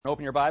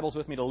Open your Bibles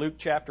with me to Luke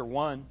chapter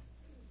 1.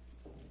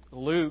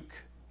 Luke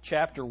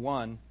chapter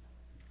 1.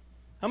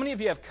 How many of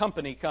you have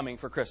company coming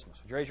for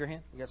Christmas? Would you raise your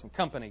hand? You got some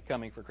company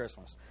coming for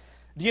Christmas.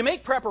 Do you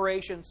make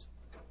preparations?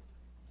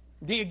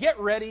 Do you get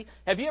ready?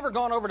 Have you ever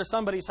gone over to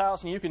somebody's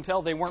house and you can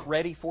tell they weren't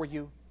ready for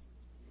you?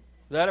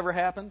 That ever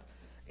happened?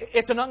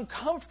 It's an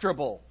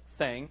uncomfortable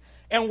thing.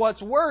 And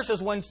what's worse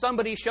is when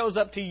somebody shows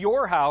up to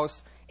your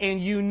house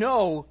and you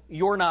know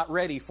you're not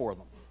ready for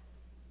them.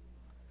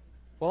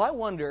 Well, I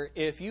wonder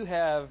if you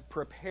have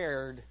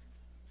prepared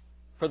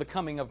for the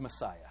coming of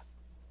Messiah.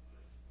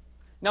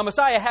 Now,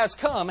 Messiah has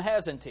come,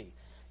 hasn't he?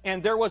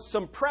 And there was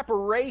some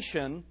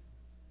preparation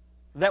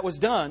that was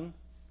done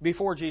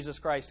before Jesus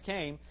Christ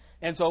came.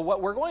 And so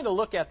what we're going to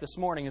look at this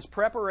morning is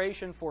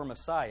preparation for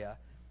Messiah,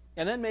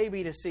 and then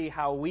maybe to see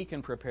how we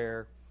can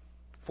prepare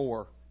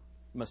for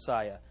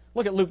Messiah.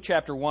 Look at Luke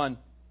chapter 1.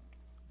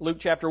 Luke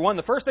chapter 1.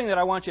 The first thing that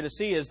I want you to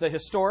see is the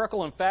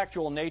historical and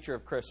factual nature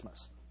of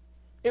Christmas.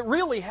 It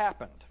really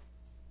happened.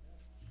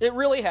 It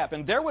really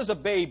happened. There was a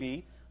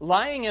baby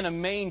lying in a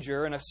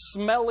manger in a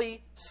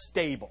smelly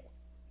stable.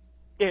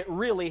 It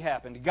really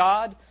happened.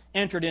 God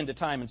entered into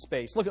time and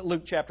space. Look at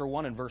Luke chapter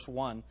 1 and verse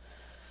 1.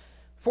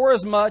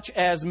 Forasmuch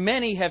as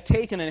many have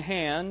taken in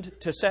hand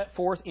to set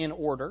forth in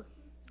order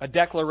a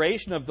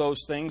declaration of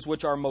those things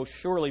which are most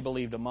surely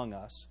believed among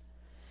us,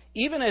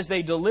 even as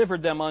they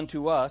delivered them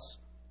unto us,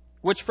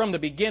 which from the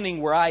beginning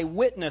were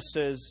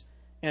eyewitnesses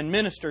and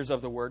ministers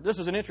of the word. This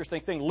is an interesting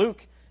thing.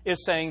 Luke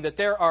is saying that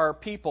there are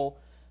people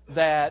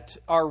that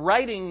are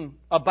writing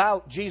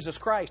about Jesus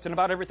Christ and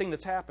about everything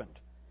that's happened.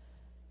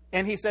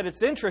 And he said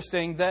it's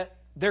interesting that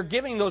they're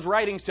giving those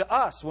writings to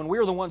us when we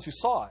were the ones who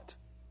saw it.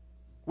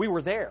 We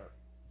were there.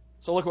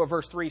 So look at what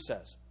verse 3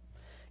 says.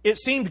 It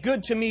seemed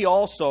good to me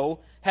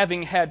also,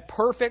 having had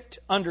perfect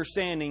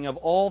understanding of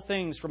all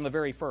things from the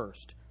very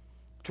first,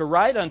 to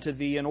write unto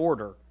thee in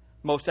order,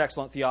 most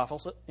excellent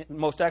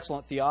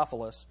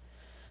Theophilus,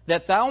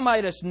 that thou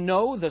mightest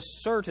know the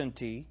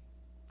certainty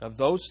of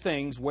those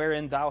things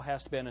wherein thou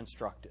hast been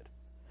instructed.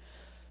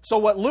 So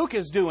what Luke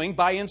is doing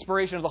by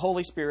inspiration of the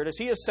Holy Spirit is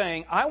he is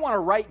saying, I want to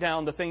write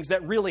down the things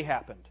that really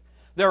happened.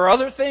 There are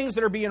other things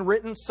that are being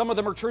written. Some of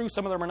them are true,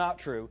 some of them are not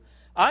true.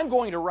 I'm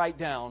going to write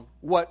down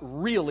what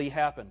really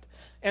happened.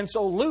 And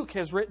so Luke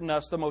has written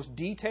us the most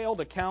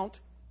detailed account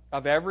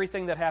of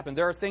everything that happened.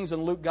 There are things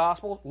in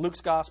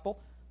Luke's gospel,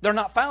 they're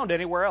not found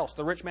anywhere else.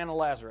 The rich man and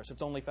Lazarus,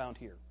 it's only found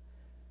here.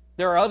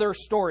 There are other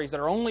stories that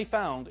are only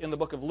found in the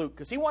book of Luke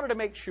because he wanted to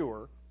make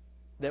sure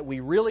that we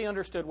really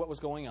understood what was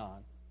going on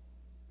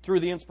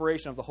through the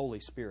inspiration of the Holy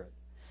Spirit.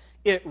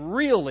 It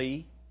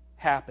really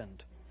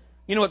happened.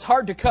 You know, it's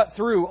hard to cut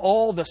through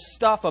all the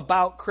stuff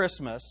about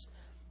Christmas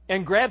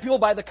and grab people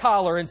by the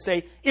collar and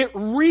say, it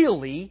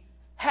really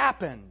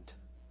happened.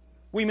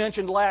 We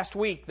mentioned last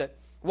week that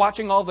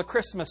watching all the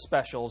Christmas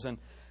specials, and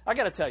I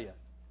got to tell you,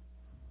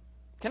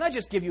 can I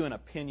just give you an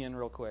opinion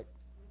real quick?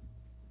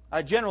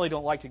 I generally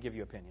don't like to give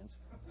you opinions.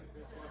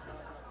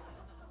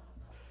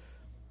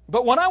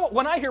 But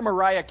when I hear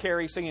Mariah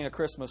Carey singing a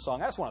Christmas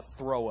song, I just want to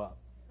throw up.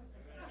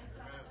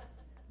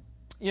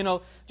 You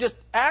know, just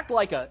act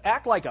like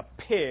a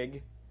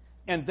pig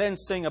and then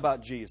sing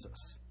about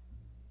Jesus.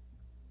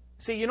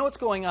 See, you know what's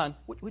going on?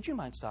 Would you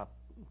mind stop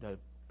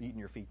eating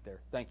your feet there?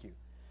 Thank you.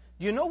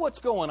 You know what's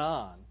going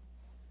on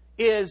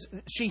is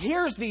she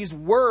hears these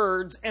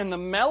words and the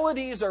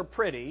melodies are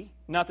pretty.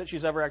 Not that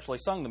she's ever actually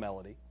sung the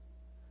melody.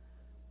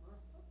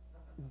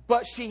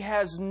 But she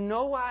has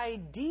no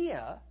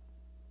idea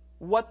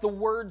what the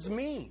words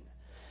mean.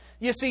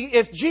 You see,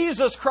 if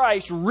Jesus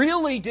Christ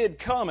really did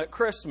come at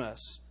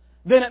Christmas,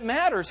 then it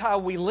matters how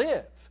we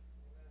live.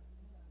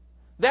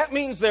 That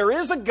means there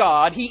is a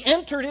God. He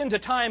entered into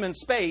time and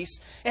space,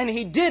 and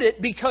He did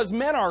it because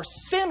men are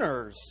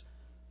sinners.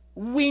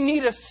 We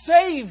need a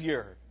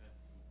Savior.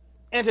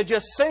 And to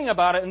just sing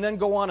about it and then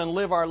go on and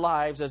live our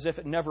lives as if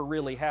it never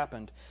really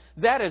happened,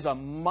 that is a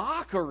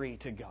mockery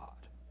to God.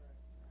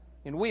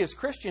 And we as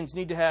Christians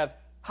need to have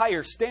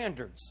higher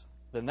standards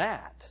than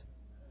that.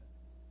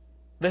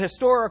 The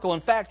historical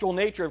and factual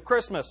nature of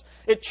Christmas,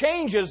 it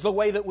changes the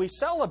way that we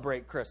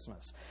celebrate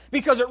Christmas.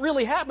 Because it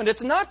really happened.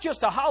 It's not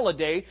just a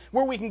holiday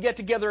where we can get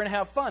together and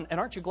have fun. And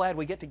aren't you glad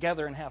we get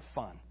together and have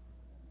fun?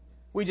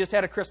 We just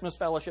had a Christmas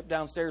fellowship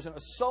downstairs, and it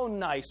was so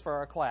nice for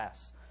our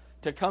class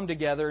to come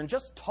together and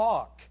just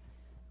talk.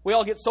 We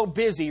all get so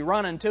busy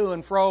running to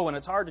and fro, and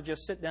it's hard to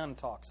just sit down and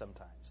talk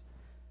sometimes.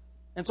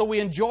 And so we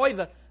enjoy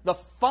the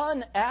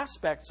fun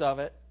aspects of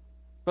it,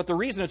 but the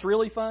reason it's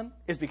really fun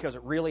is because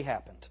it really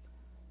happened.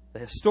 The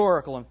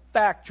historical and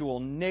factual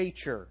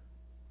nature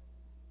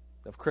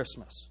of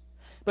Christmas.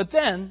 But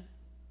then,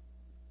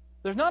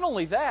 there's not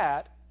only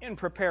that in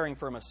preparing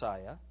for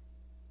Messiah,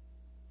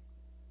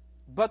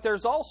 but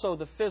there's also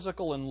the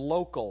physical and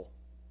local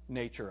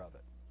nature of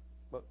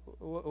it.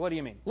 What do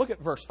you mean? Look at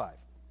verse 5.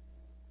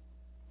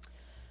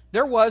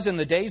 There was in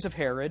the days of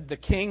Herod, the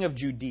king of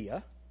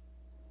Judea.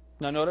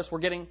 Now notice we're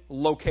getting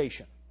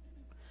location.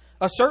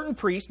 A certain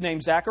priest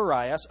named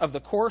Zacharias of the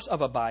course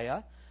of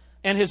Abiah,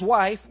 and his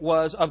wife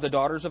was of the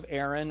daughters of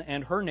Aaron,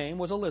 and her name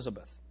was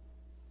Elizabeth.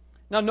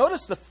 Now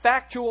notice the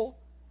factual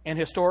and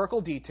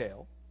historical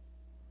detail,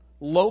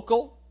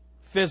 local,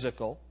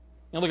 physical.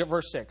 Now look at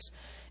verse 6.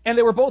 And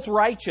they were both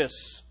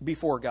righteous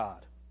before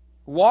God,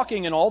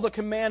 walking in all the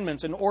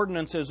commandments and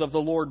ordinances of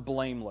the Lord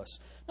blameless.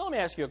 Now let me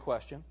ask you a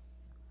question.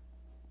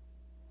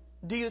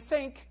 Do you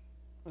think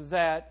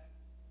that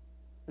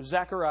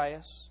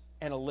Zacharias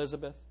and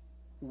Elizabeth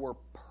were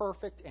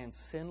perfect and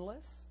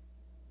sinless?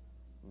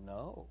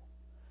 No.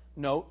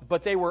 No,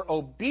 but they were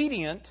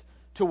obedient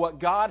to what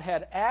God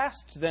had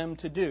asked them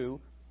to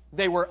do.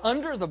 They were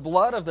under the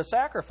blood of the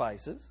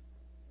sacrifices,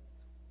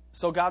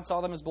 so God saw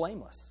them as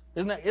blameless.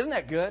 Isn't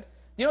that good?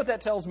 You know what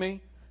that tells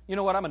me? You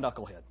know what? I'm a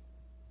knucklehead.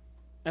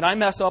 And I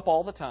mess up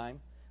all the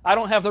time. I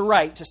don't have the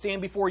right to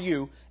stand before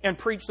you and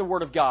preach the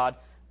Word of God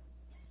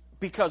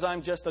because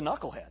I'm just a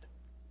knucklehead.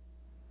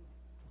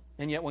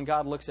 And yet when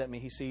God looks at me,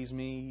 He sees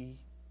me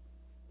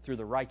through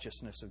the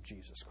righteousness of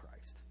Jesus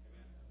Christ.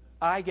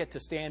 I get to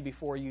stand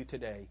before you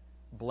today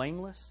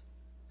blameless,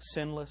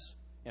 sinless,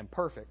 and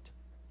perfect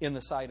in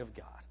the sight of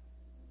God.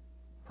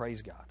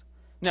 Praise God.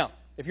 Now,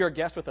 if you're a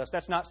guest with us,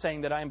 that's not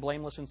saying that I am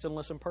blameless and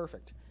sinless and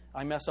perfect.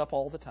 I mess up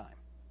all the time.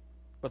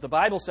 But the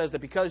Bible says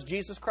that because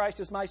Jesus Christ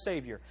is my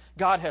Savior,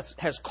 God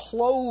has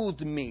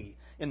clothed me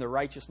in the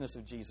righteousness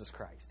of Jesus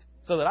Christ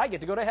so that I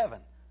get to go to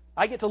heaven.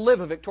 I get to live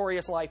a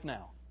victorious life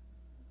now.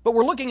 But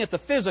we're looking at the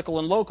physical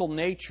and local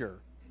nature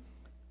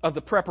of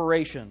the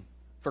preparation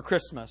for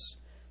Christmas.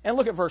 And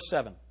look at verse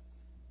 7.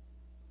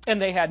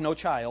 And they had no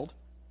child,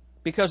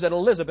 because that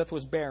Elizabeth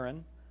was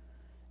barren,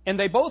 and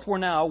they both were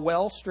now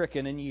well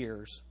stricken in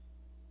years.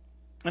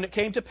 And it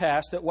came to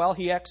pass that while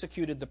he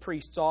executed the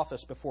priest's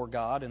office before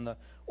God in the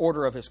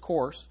order of his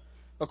course,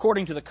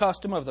 according to the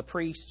custom of the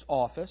priest's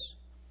office,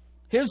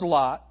 his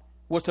lot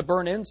was to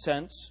burn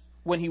incense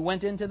when he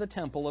went into the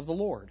temple of the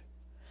Lord.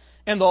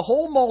 And the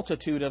whole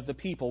multitude of the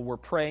people were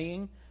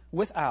praying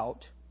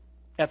without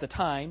at the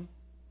time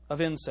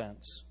of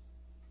incense.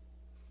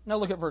 Now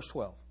look at verse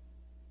 12.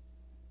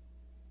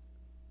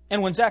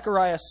 And when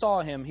Zacharias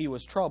saw him, he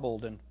was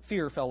troubled, and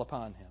fear fell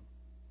upon him.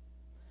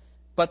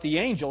 But the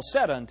angel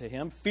said unto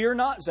him, Fear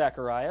not,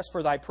 Zacharias,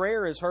 for thy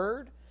prayer is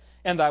heard,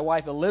 and thy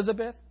wife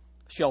Elizabeth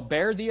shall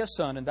bear thee a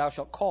son, and thou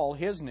shalt call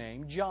his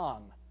name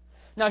John.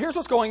 Now here's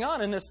what's going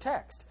on in this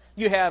text.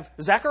 You have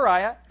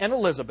Zechariah and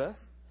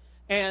Elizabeth,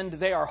 and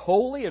they are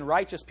holy and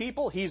righteous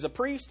people. He's a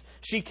priest.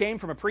 She came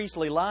from a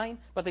priestly line,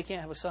 but they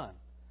can't have a son.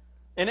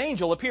 An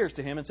angel appears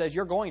to him and says,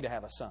 You're going to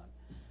have a son.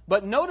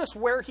 But notice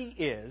where he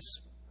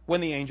is when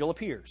the angel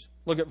appears.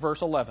 Look at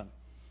verse 11.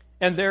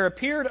 And there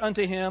appeared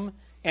unto him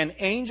an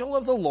angel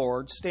of the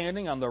Lord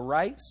standing on the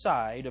right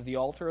side of the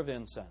altar of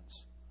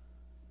incense.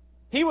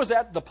 He was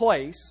at the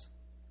place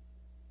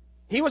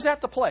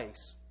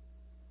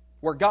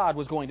where God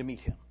was going to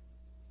meet him.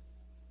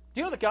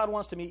 Do you know that God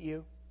wants to meet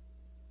you?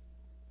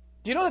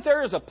 Do you know that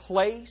there is a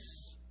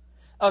place,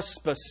 a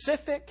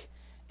specific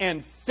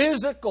and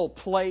physical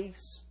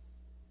place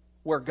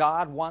where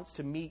God wants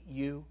to meet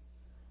you?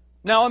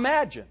 Now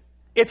imagine,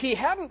 if he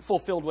hadn't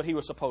fulfilled what he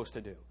was supposed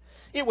to do,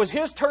 it was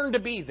his turn to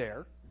be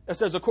there. It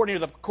says, according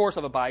to the course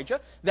of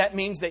Abijah, that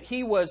means that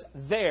he was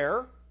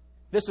there.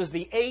 This is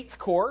the 8th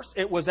course.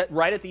 It was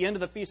right at the end of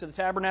the Feast of the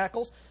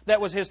Tabernacles. That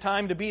was his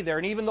time to be there.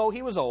 And even though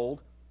he was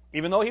old,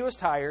 even though he was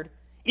tired,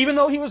 even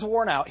though he was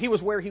worn out, he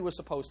was where he was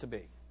supposed to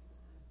be.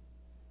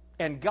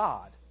 And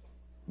God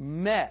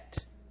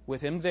met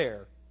with him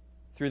there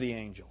through the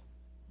angel.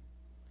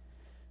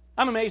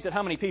 I'm amazed at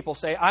how many people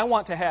say, I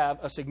want to have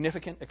a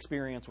significant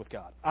experience with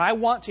God. I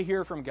want to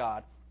hear from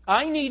God.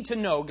 I need to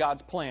know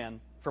God's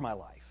plan for my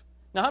life.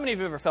 Now, how many of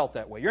you have ever felt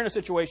that way? You're in a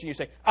situation you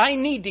say, I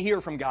need to hear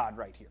from God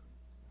right here.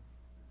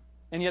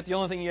 And yet the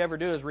only thing you ever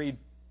do is read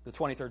the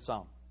 23rd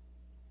Psalm.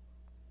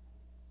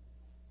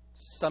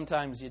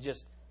 Sometimes you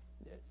just,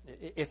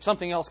 if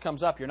something else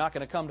comes up, you're not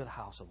going to come to the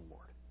house of the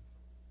Lord.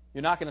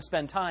 You're not going to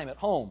spend time at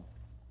home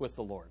with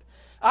the Lord.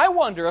 I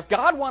wonder if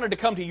God wanted to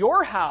come to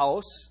your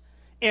house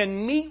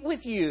and meet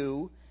with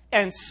you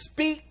and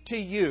speak to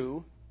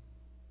you,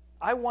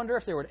 I wonder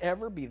if there would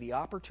ever be the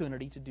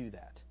opportunity to do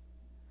that.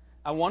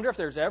 I wonder if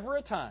there's ever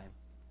a time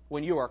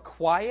when you are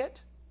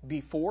quiet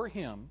before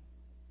Him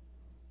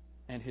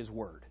and His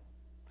Word.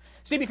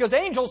 See, because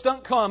angels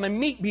don't come and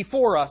meet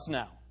before us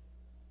now.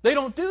 They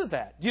don't do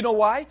that. Do you know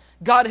why?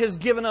 God has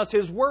given us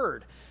His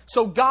Word.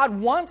 So God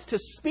wants to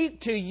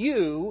speak to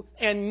you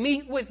and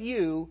meet with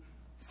you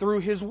through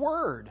His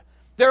Word.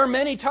 There are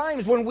many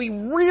times when we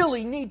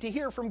really need to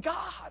hear from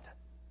God.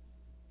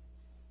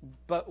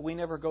 But we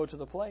never go to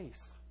the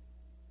place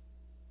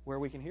where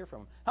we can hear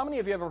from Him. How many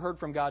of you ever heard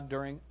from God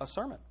during a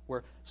sermon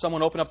where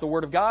someone opened up the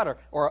Word of God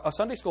or a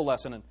Sunday school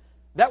lesson and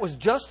that was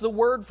just the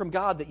word from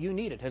God that you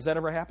needed? Has that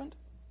ever happened?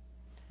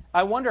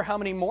 I wonder how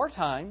many more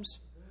times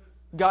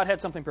God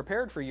had something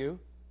prepared for you,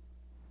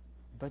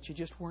 but you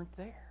just weren't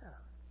there.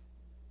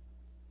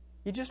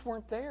 You just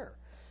weren't there.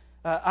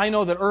 I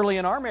know that early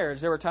in our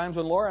marriage, there were times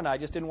when Laura and I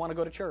just didn't want to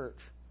go to church.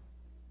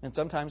 And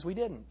sometimes we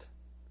didn't.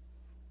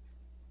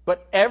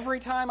 But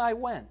every time I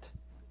went,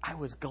 I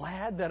was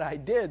glad that I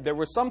did. There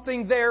was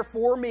something there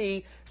for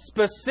me,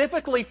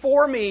 specifically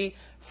for me,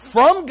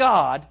 from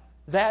God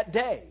that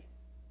day.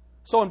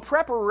 So in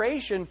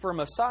preparation for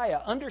Messiah,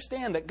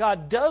 understand that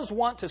God does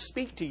want to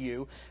speak to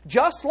you,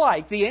 just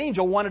like the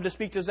angel wanted to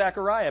speak to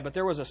Zechariah, but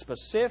there was a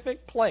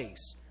specific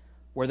place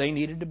where they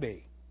needed to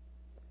be.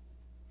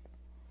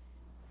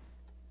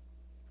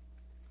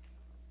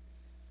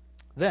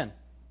 Then,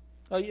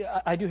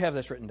 I do have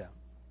this written down.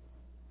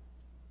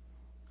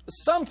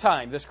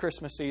 Sometime this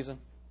Christmas season,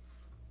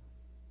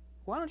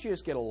 why don't you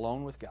just get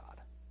alone with God?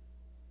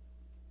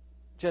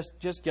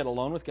 Just get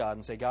alone with God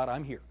and say, God,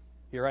 I'm here.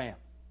 Here I am.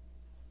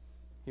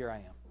 Here I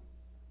am.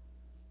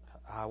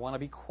 I want to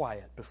be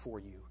quiet before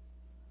you.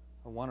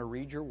 I want to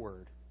read your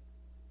word.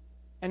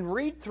 And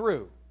read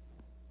through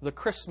the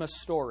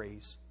Christmas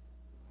stories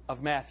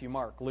of Matthew,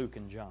 Mark, Luke,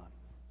 and John.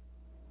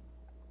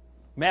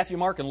 Matthew,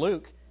 Mark, and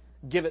Luke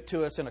give it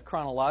to us in a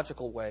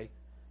chronological way.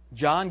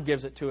 John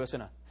gives it to us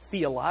in a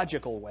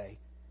theological way.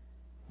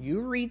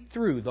 You read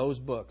through those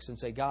books and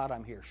say, God,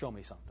 I'm here. Show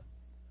me something.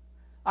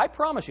 I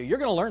promise you, you're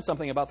going to learn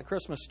something about the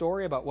Christmas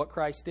story, about what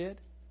Christ did,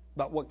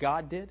 about what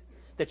God did,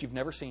 that you've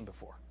never seen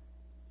before.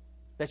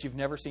 That you've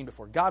never seen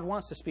before. God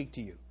wants to speak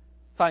to you.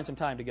 Find some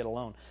time to get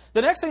alone.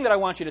 The next thing that I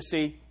want you to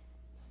see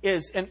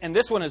is, and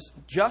this one is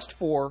just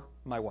for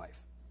my wife.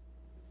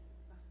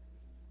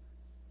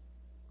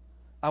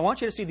 I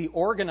want you to see the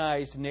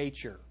organized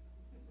nature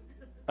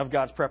of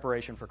God's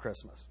preparation for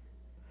Christmas.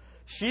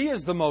 She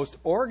is the most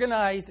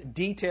organized,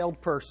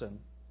 detailed person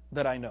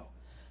that I know.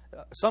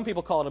 Some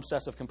people call it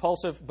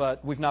obsessive-compulsive,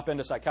 but we've not been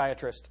to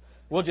psychiatrists.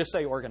 We'll just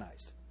say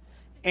organized.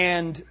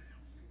 And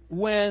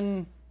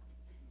when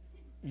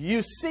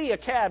you see a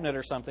cabinet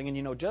or something and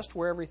you know just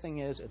where everything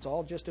is, it's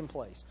all just in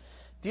place.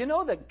 Do you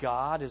know that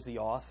God is the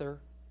author?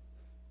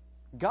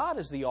 God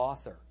is the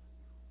author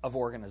of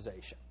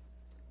organization.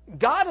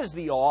 God is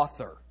the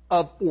author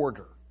of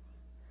order.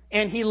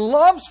 And He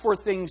loves for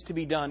things to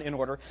be done in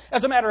order.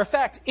 As a matter of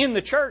fact, in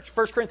the church,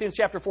 1 Corinthians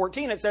chapter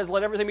 14, it says,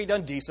 let everything be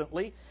done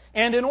decently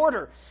and in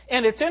order.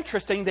 And it's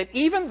interesting that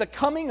even the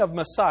coming of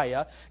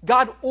Messiah,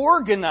 God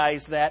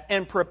organized that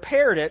and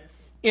prepared it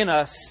in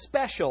a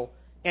special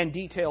and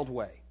detailed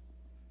way.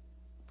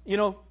 You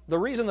know, the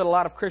reason that a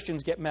lot of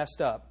Christians get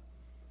messed up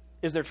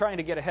is they're trying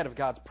to get ahead of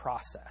God's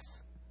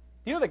process.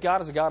 You know that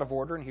God is a God of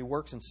order and He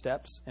works in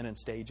steps and in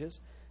stages?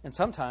 And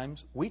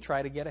sometimes we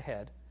try to get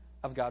ahead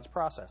of God's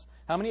process.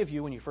 How many of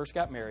you, when you first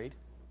got married,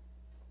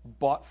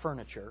 bought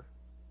furniture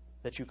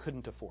that you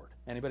couldn't afford?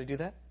 Anybody do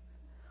that?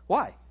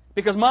 Why?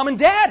 Because Mom and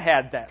Dad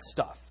had that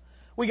stuff.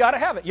 We got to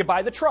have it. You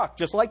buy the truck,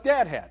 just like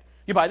Dad had.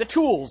 You buy the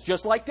tools,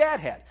 just like Dad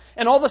had.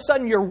 And all of a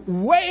sudden, you're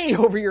way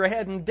over your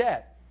head in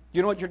debt. Do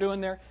you know what you're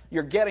doing there?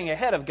 You're getting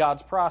ahead of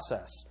God's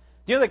process.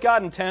 Do you know that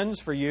God intends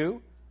for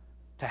you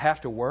to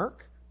have to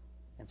work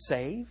and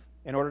save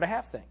in order to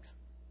have things?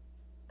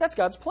 That's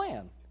God's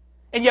plan.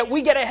 And yet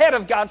we get ahead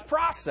of God's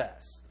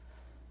process.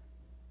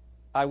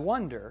 I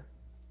wonder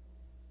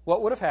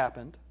what would have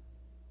happened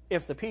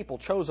if the people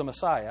chose a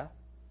Messiah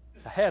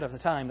ahead of the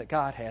time that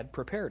God had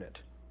prepared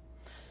it.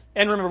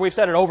 And remember, we've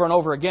said it over and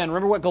over again.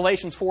 Remember what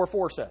Galatians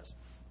 4:4 says.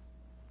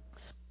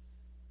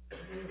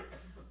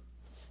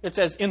 It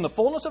says, in the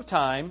fullness of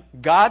time,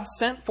 God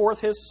sent forth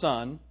His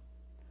Son,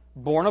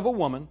 born of a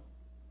woman,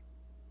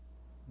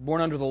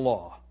 born under the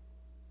law.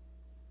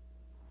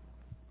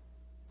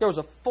 There was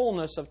a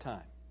fullness of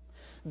time.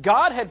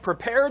 God had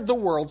prepared the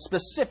world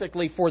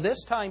specifically for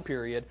this time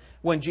period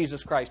when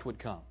Jesus Christ would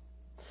come.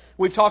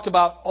 We've talked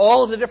about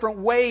all of the different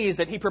ways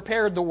that He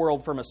prepared the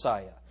world for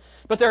Messiah.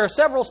 But there are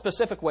several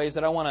specific ways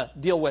that I want to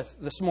deal with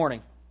this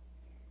morning.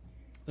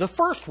 The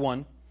first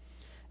one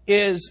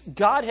is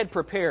God had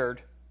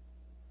prepared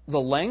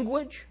the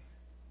language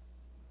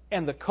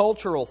and the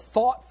cultural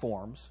thought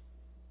forms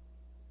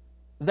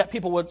that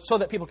so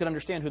that people could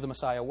understand who the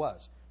Messiah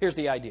was. Here's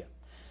the idea.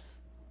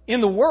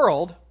 In the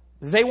world,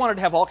 they wanted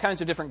to have all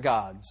kinds of different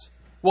gods.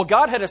 Well,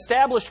 God had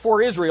established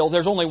for Israel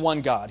there's only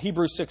one God.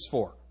 Hebrews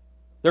 6:4.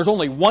 There's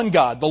only one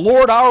God. The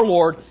Lord, our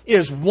Lord,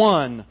 is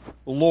one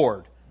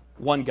Lord,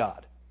 one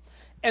God.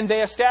 And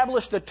they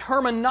established the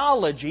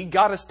terminology,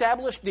 God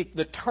established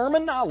the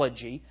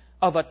terminology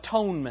of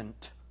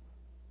atonement.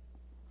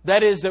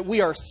 That is, that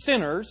we are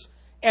sinners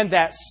and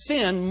that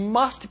sin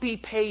must be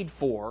paid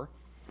for,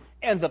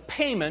 and the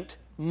payment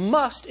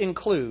must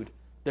include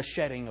the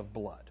shedding of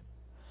blood.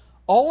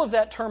 All of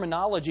that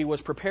terminology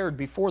was prepared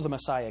before the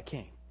Messiah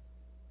came.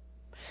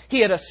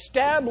 He had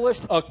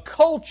established a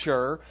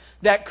culture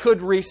that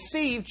could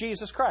receive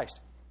Jesus Christ.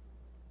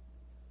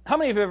 How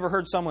many of you have ever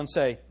heard someone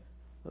say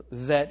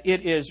that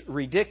it is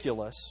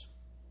ridiculous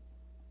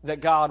that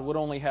God would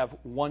only have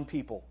one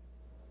people?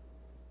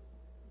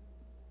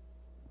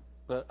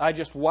 I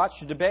just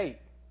watched a debate,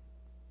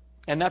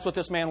 and that's what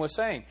this man was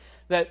saying.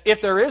 That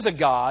if there is a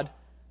God,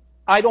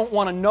 I don't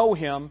want to know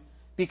Him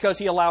because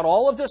He allowed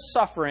all of this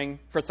suffering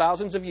for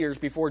thousands of years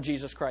before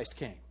Jesus Christ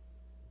came.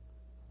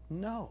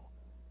 No.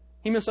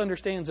 He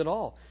misunderstands it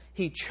all.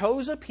 He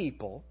chose a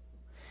people.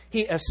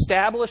 He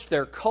established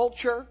their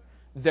culture,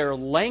 their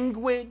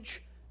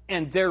language,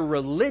 and their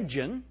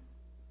religion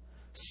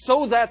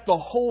so that the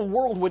whole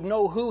world would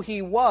know who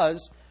He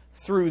was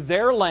through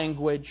their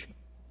language,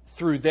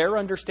 through their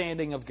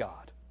understanding of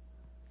God.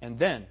 And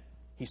then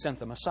He sent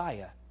the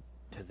Messiah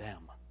to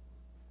them.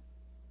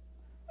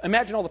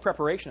 Imagine all the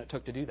preparation it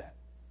took to do that.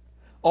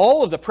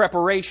 All of the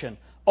preparation,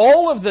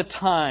 all of the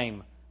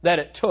time that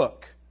it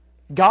took.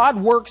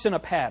 God works in a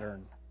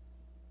pattern.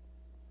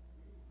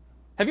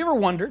 Have you ever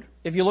wondered,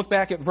 if you look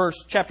back at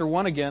chapter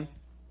 1 again,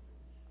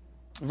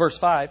 verse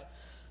 5,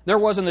 there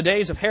was in the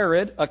days of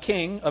Herod, a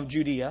king of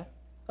Judea,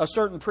 a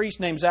certain priest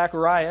named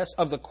Zacharias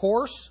of the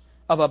course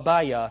of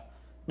Abiah.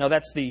 Now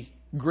that's the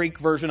Greek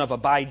version of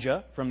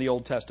Abijah from the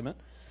Old Testament.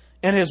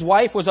 And his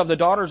wife was of the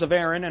daughters of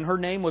Aaron, and her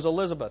name was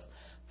Elizabeth.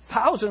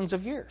 Thousands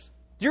of years.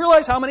 Do you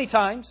realize how many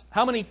times,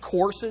 how many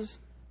courses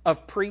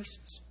of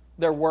priests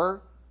there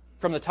were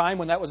from the time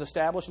when that was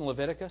established in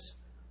Leviticus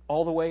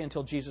all the way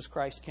until Jesus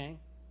Christ came?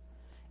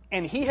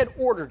 And He had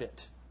ordered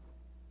it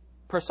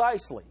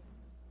precisely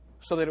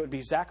so that it would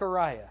be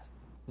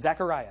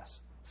Zacharias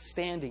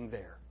standing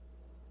there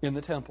in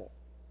the temple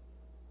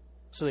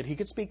so that He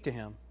could speak to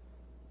him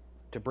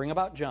to bring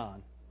about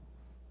John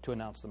to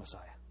announce the Messiah.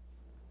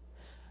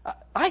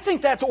 I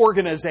think that's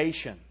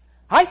organization.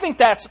 I think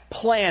that's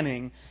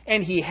planning,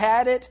 and He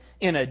had it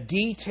in a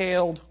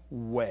detailed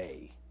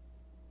way.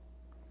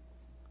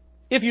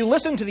 If you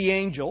listen to the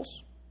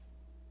angels,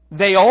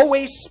 they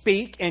always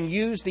speak and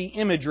use the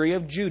imagery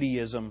of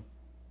Judaism.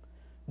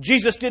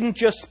 Jesus didn't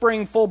just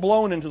spring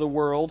full-blown into the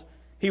world.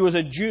 He was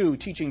a Jew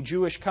teaching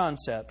Jewish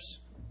concepts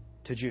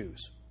to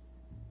Jews.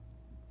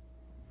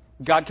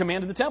 God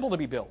commanded the temple to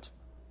be built.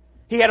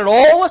 He had it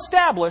all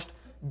established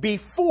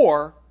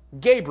before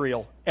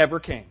Gabriel ever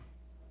came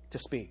to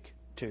speak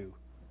to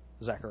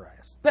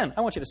Zacharias. Then,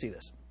 I want you to see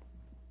this.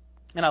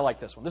 And I like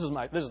this one. This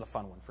is the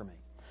fun one for me.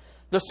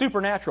 The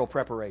supernatural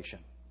preparation.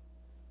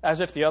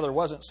 As if the other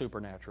wasn't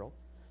supernatural.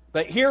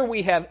 But here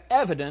we have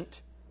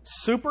evident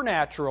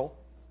supernatural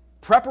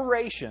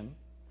preparation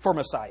for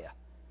Messiah.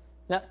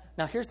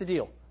 Now here's the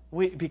deal.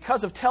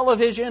 Because of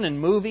television and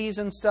movies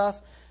and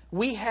stuff,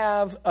 we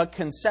have a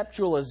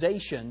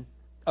conceptualization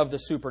of the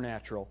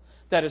supernatural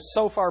that is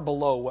so far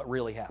below what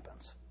really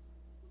happens.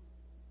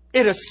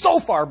 It is so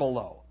far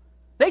below.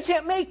 They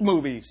can't make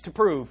movies to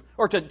prove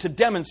or to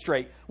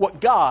demonstrate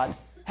what God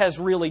has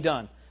really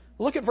done.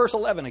 Look at verse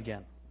 11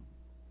 again.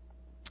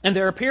 And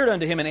there appeared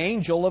unto him an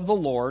angel of the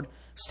Lord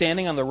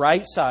standing on the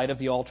right side of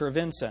the altar of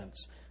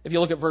incense. If you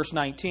look at verse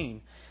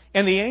 19.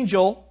 And the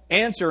angel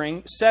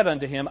answering said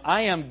unto him,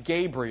 I am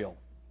Gabriel.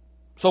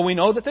 So we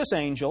know that this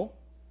angel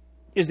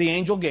is the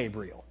angel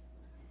Gabriel.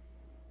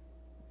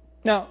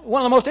 Now,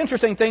 one of the most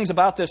interesting things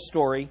about this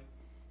story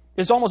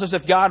is almost as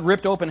if God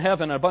ripped open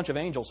heaven and a bunch of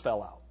angels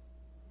fell out.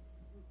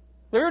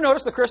 Have you ever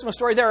noticed the Christmas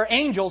story? There are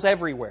angels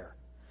everywhere.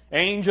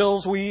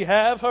 Angels we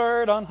have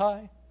heard on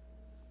high.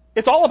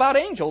 It's all about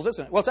angels,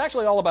 isn't it? Well, it's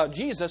actually all about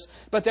Jesus,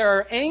 but there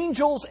are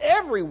angels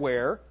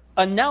everywhere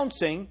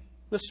announcing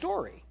the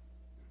story.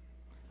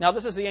 Now,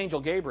 this is the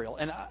angel Gabriel,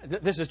 and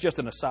this is just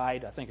an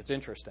aside. I think it's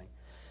interesting.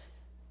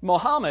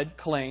 Muhammad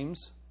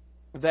claims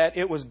that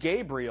it was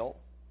Gabriel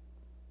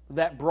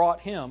that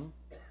brought him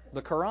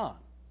the Quran.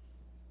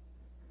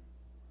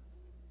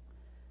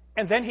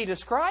 And then he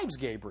describes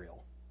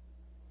Gabriel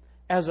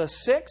as a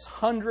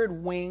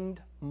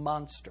 600-winged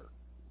monster.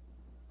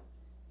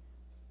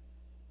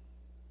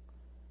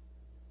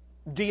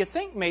 Do you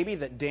think maybe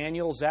that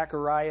Daniel,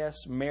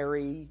 Zacharias,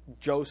 Mary,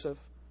 Joseph,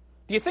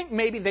 do you think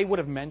maybe they would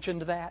have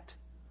mentioned that?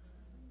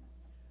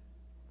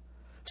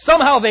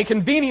 Somehow they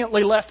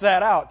conveniently left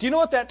that out. Do you know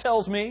what that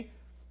tells me?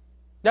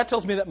 That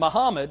tells me that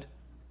Muhammad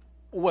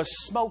was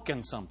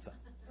smoking something.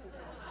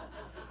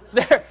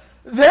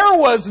 There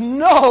was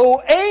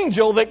no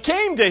angel that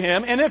came to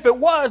him, and if it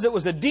was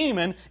a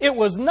demon. It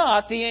was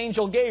not the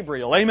angel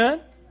Gabriel.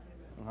 Amen?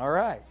 All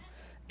right.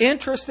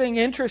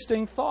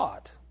 Interesting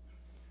thought.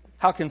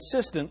 How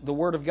consistent the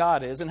Word of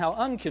God is and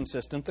how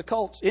inconsistent the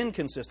cults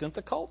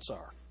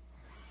are.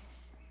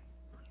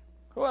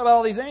 What about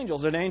all these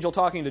angels? An angel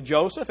talking to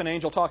Joseph, an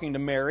angel talking to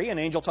Mary, an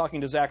angel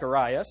talking to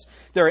Zacharias.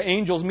 There are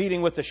angels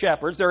meeting with the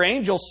shepherds. There are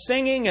angels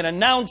singing and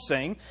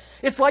announcing.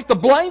 It's like the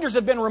blinders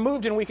have been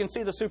removed and we can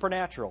see the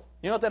supernatural.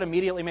 You know what that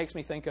immediately makes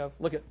me think of?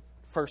 Look at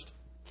 2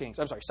 Kings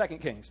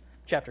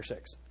chapter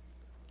 6.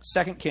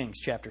 2 Kings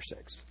chapter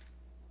 6.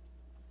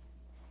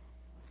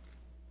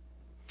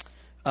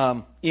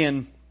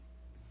 In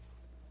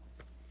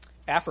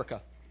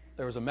Africa,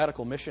 there was a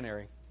medical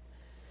missionary.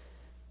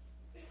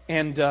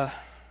 And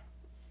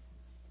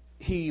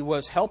he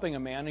was helping a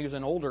man. He was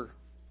an older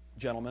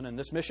gentleman, and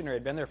this missionary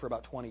had been there for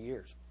about 20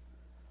 years.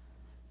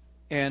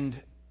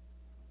 And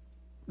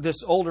this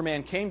older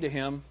man came to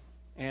him,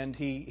 and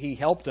he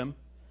helped him.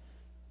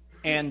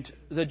 And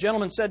the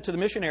gentleman said to the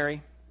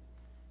missionary,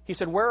 he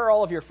said, "Where are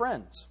all of your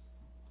friends?"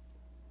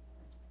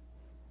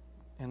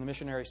 And the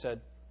missionary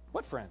said,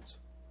 "What friends?"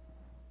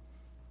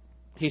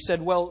 He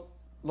said, "Well,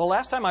 the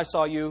last time I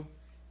saw you,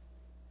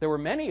 there were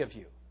many of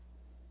you."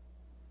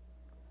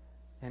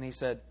 And he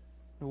said,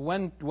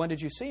 When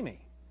did you see me?"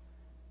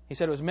 He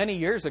said, "It was many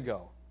years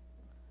ago.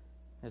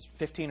 It's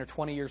 15 or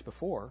 20 years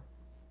before,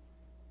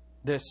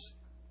 this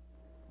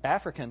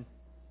African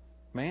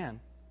man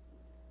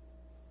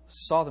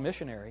saw the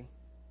missionary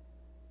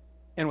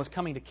and was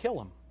coming to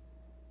kill him.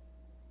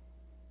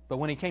 But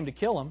when he came to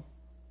kill him,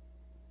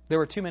 there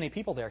were too many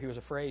people there. He was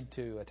afraid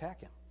to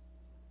attack him.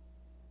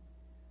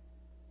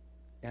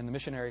 And the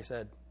missionary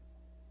said,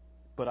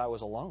 "But I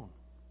was alone."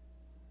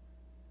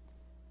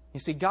 You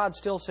see, God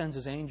still sends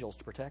His angels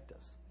to protect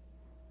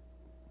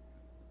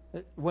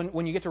us.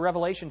 When you get to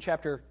Revelation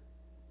chapter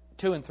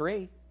 2 and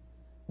 3,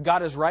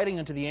 God is writing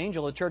unto the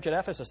angel of the church at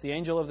Ephesus, the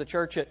angel of the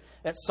church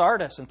at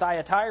Sardis and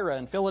Thyatira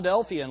and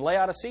Philadelphia and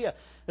Laodicea.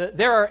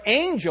 There are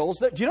angels.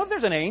 Do you know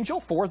there's an angel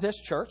for this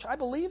church? I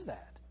believe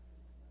that.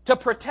 To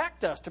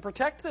protect us, to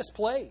protect this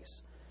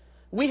place.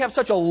 We have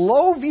such a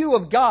low view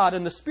of God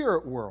in the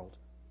spirit world.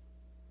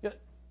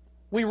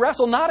 We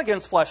wrestle not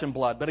against flesh and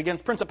blood, but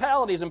against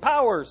principalities and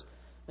powers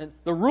and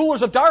the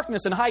rulers of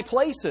darkness in high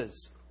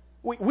places.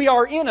 We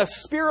are in a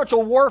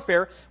spiritual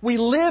warfare. We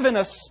live in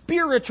a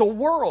spiritual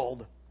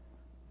world.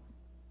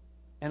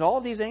 And all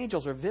of these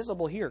angels are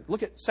visible here.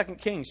 Look at 2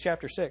 Kings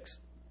chapter 6.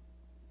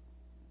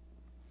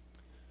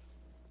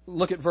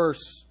 Look at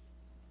verse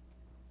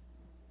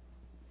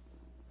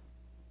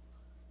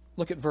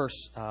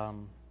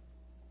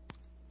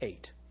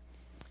 8.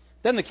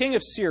 Then the king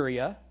of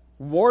Syria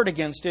warred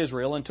against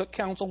Israel and took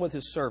counsel with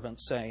his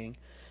servants, saying,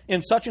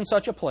 "In such and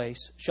such a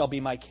place shall be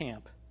my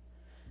camp."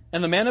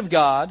 And the man of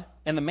God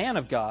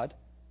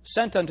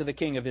sent unto the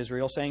king of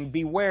Israel, saying,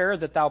 "Beware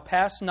that thou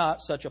pass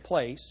not such a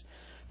place,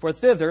 for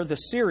thither the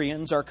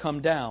Syrians are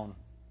come down."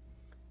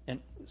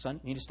 And, son,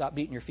 you need to stop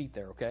beating your feet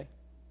there, okay?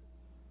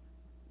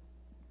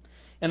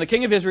 And the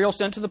king of Israel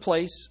sent to the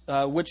place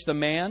which the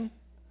man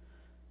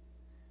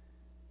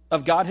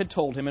of God had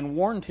told him and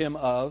warned him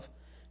of,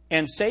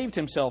 and saved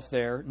himself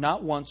there,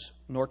 not once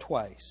nor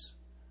twice.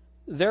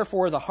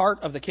 Therefore the heart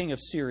of the king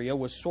of Syria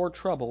was sore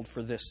troubled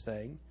for this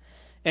thing.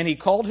 And he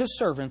called his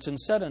servants and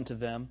said unto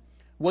them,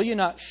 "Will you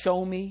not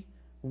show me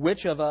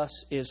which of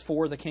us is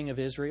for the king of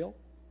Israel?"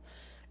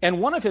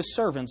 And one of his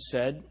servants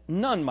said,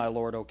 "None, my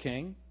lord, O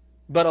king,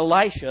 but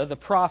Elisha, the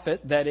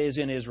prophet that is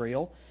in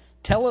Israel,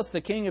 telleth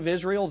the king of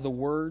Israel the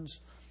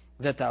words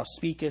that thou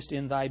speakest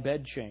in thy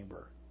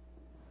bedchamber."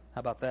 How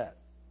about that?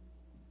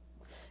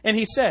 And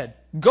he said,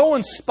 "Go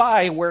and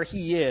spy where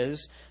he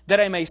is, that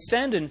I may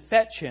send and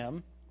fetch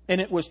him."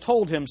 And it was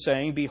told him,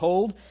 saying,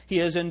 "Behold, he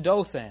is in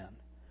Dothan."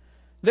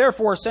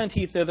 Therefore sent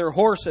he thither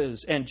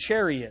horses and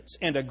chariots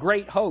and a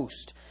great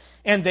host.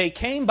 And they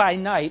came by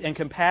night and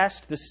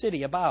compassed the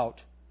city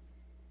about.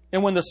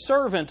 And when the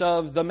servant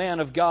of the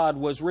man of God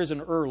was risen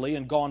early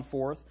and gone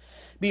forth,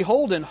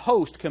 behold, an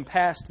host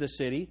compassed the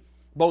city,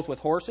 both with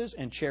horses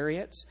and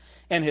chariots.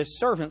 And his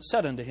servant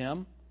said unto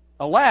him,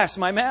 "Alas,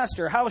 my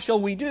master, how shall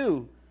we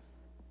do?"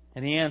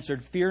 And he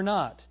answered, "Fear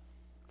not,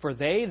 for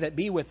they that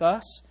be with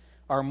us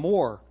are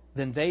more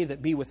than they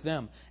that be with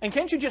them." And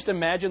can't you just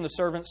imagine the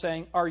servant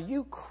saying, "Are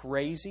you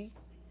crazy?"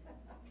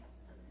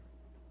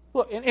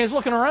 Look, and he's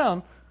looking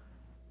around.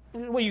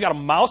 Well, you got a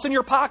mouse in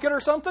your pocket or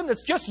something?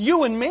 It's just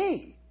you and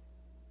me.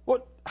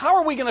 How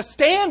are we going to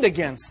stand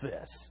against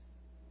this?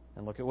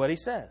 And look at what he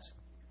says.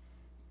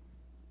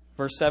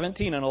 Verse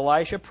 17, and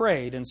Elisha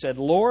prayed and said,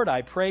 "Lord,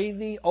 I pray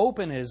thee,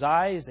 open his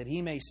eyes that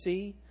he may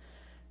see."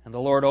 And the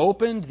Lord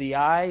opened the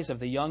eyes of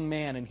the young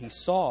man, and he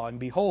saw, and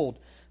behold,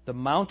 the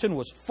mountain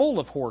was full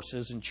of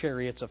horses and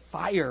chariots of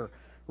fire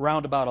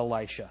round about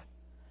Elisha.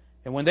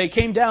 And when they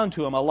came down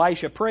to him,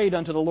 Elisha prayed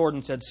unto the Lord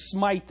and said,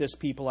 "Smite this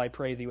people, I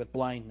pray thee, with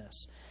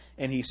blindness."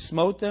 And he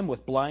smote them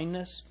with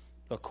blindness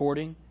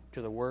according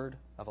to the word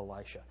of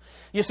Elisha.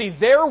 You see,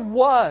 there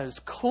was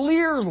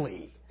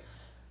clearly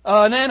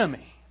an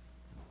enemy.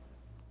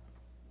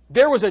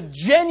 There was a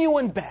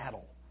genuine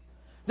battle.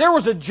 There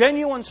was a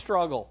genuine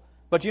struggle.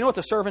 But you know what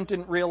the servant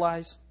didn't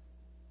realize?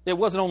 It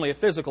wasn't only a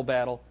physical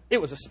battle,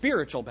 it was a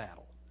spiritual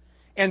battle.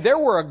 And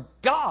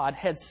God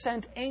had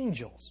sent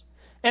angels,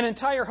 an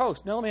entire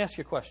host. Now let me ask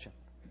you a question.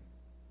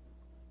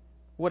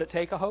 Would it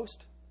take a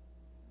host?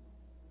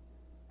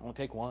 It won't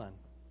take one. Do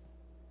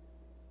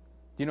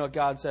you know what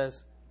God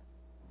says?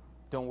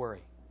 Don't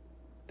worry.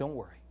 Don't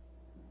worry.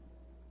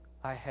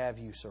 I have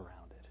you surrounded.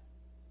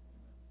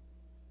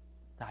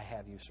 I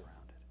have you surrounded.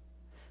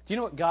 Do you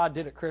know what God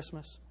did at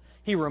Christmas?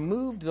 He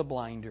removed the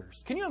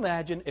blinders. Can you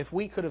imagine if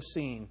we could have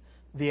seen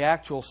the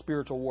actual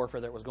spiritual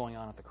warfare that was going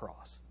on at the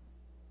cross?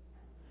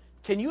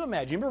 Can you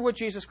imagine? Remember what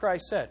Jesus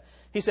Christ said?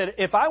 He said,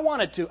 if I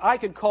wanted to, I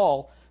could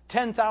call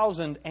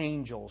 10,000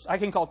 angels. I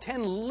can call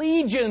 10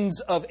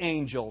 legions of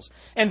angels,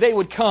 and they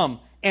would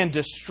come and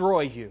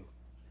destroy you.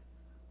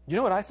 You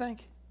know what I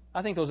think?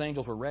 I think those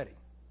angels were ready.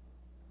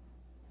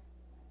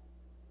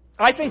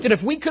 I think that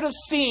if we could have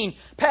seen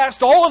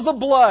past all of the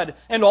blood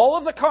and all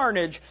of the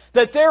carnage,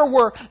 that there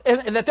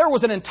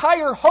was an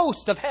entire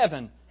host of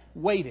heaven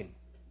waiting.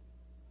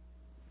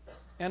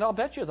 And I'll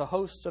bet you the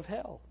hosts of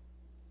hell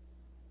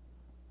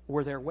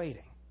were there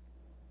waiting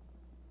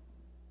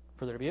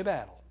for there to be a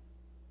battle.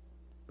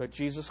 But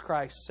Jesus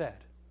Christ said,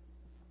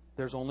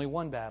 there's only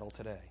one battle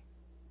today.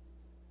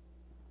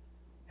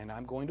 And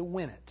I'm going to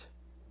win it.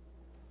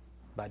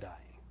 by dying.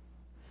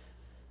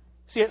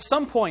 See, at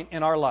some point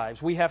in our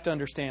lives, we have to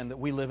understand that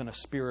we live in a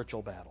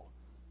spiritual battle.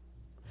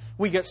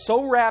 We get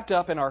so wrapped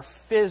up in our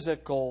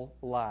physical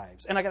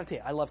lives. And I got to tell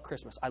you, I love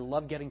Christmas. I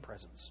love getting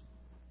presents.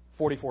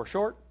 44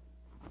 short,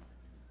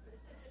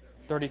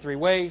 33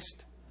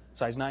 waist,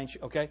 size 9,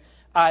 okay?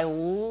 I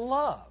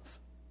love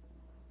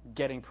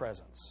getting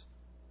presents.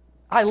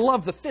 I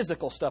love the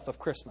physical stuff of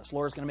Christmas.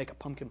 Laura's going to make a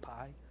pumpkin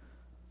pie.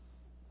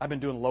 I've been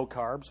doing low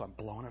carb, so I'm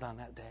blowing it on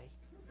that day.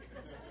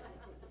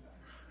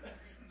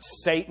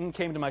 Satan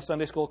came to my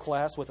Sunday school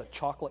class with a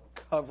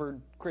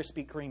chocolate-covered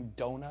Krispy Kreme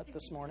donut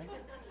this morning.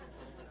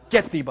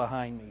 Get thee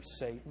behind me,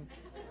 Satan.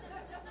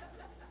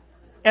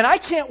 And I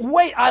can't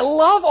wait. I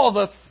love all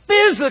the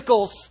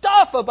physical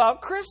stuff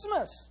about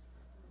Christmas.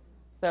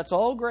 That's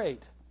all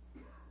great.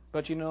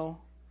 But you know,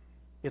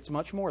 it's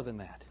much more than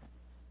that.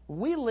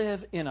 We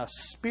live in a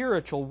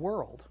spiritual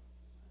world.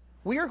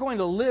 We are going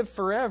to live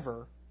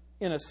forever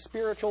in a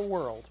spiritual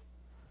world.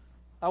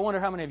 I wonder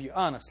how many of you,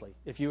 honestly,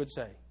 if you would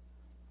say,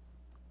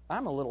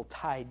 I'm a little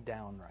tied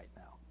down right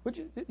now. Would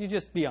you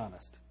just be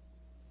honest?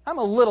 I'm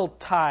a little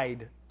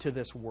tied to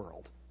this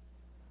world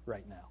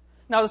right now.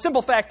 Now, the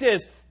simple fact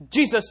is,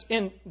 Jesus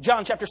in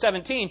John chapter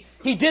 17,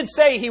 He did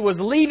say He was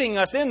leaving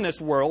us in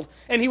this world,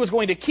 and He was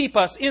going to keep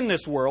us in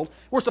this world.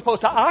 We're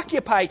supposed to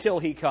occupy till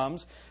He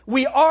comes.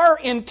 We are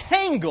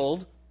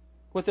entangled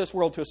with this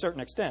world to a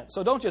certain extent.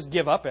 So don't just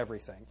give up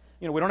everything.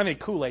 We don't have any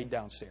Kool-Aid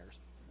downstairs.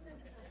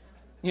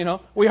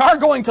 We are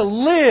going to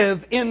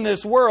live in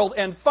this world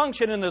and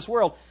function in this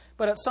world.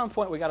 But at some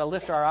point, we've got to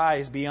lift our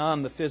eyes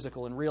beyond the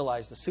physical and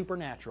realize the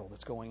supernatural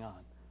that's going on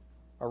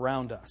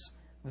around us.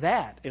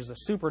 That is the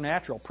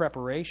supernatural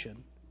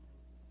preparation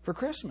for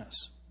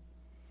Christmas.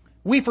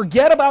 We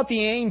forget about the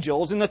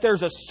angels and that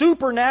there's a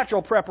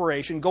supernatural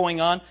preparation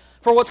going on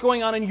for what's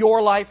going on in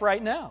your life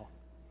right now.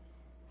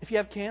 If you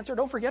have cancer,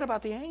 don't forget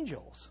about the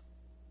angels.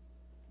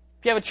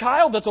 If you have a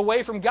child that's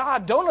away from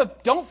God,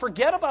 don't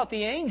forget about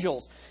the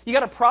angels. You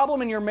got a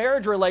problem in your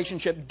marriage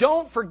relationship,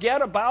 don't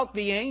forget about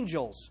the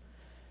angels.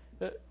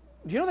 Do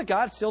you know that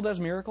God still does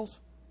miracles?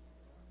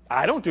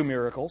 I don't do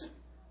miracles.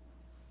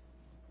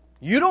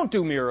 You don't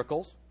do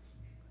miracles.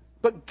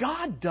 But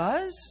God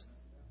does.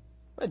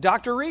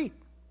 Dr. Reed,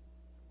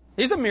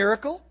 he's a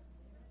miracle.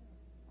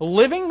 A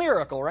living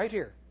miracle right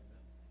here.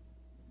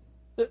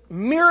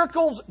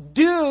 Miracles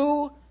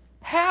do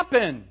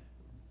happen.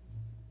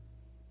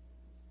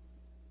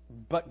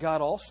 But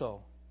God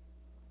also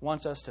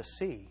wants us to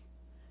see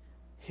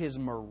His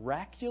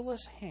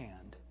miraculous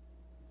hand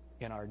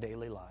in our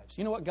daily lives.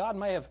 You know what? God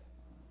may have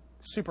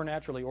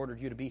supernaturally ordered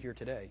you to be here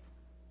today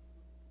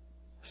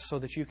so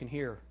that you can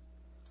hear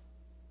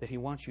that He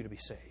wants you to be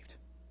saved.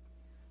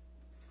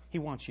 He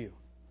wants you.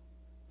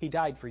 He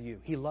died for you.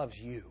 He loves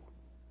you.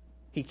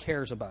 He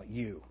cares about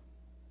you.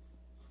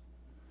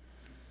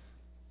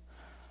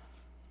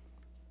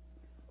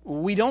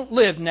 We don't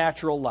live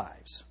natural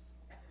lives.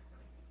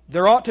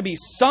 There ought to be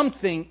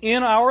something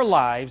in our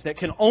lives that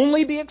can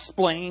only be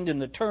explained in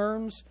the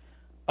terms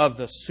of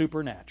the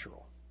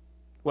supernatural.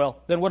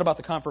 Well, then what about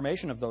the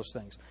confirmation of those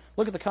things?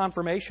 Look at the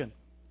confirmation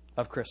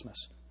of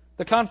Christmas.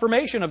 The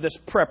confirmation of this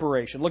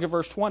preparation. Look at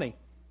verse 20.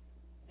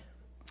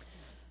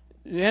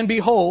 And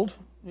behold,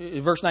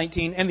 verse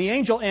 19, and the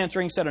angel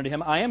answering said unto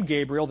him, I am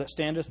Gabriel that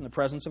standeth in the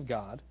presence of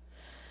God,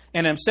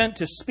 and am sent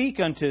to speak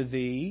unto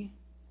thee,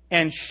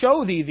 and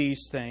show thee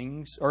these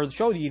things, or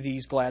show thee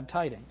these glad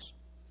tidings.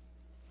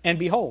 And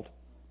behold,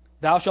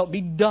 thou shalt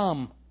be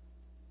dumb,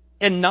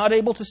 and not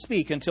able to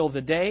speak until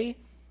the day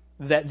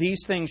that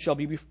these things shall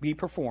be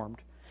performed,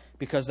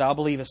 because thou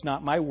believest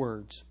not my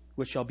words,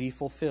 which shall be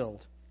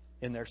fulfilled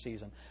in their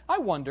season. I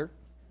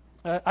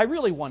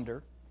really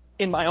wonder,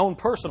 in my own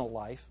personal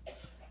life,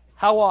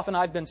 how often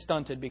I've been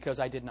stunted because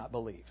I did not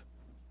believe.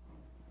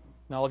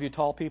 Now, all of you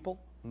tall people,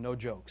 no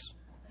jokes.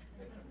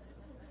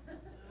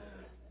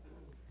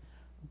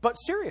 But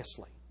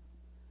seriously,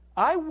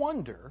 I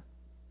wonder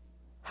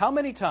how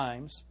many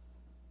times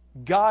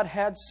God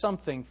had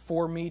something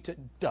for me to...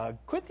 Doug,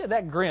 quit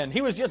that grin.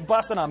 He was just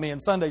busting on me in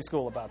Sunday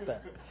school about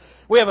that.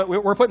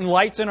 We're putting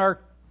lights in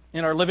our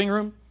living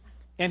room,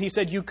 and he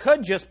said you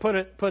could just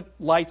put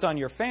lights on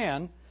your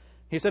fan.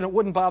 He said it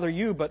wouldn't bother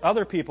you, but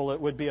other people it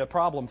would be a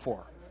problem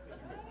for.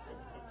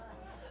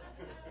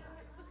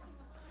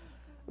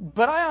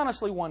 But I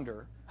honestly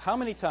wonder how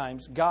many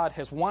times God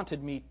has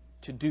wanted me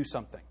to do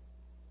something,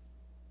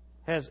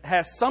 has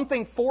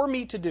something for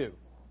me to do,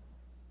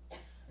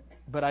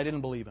 but I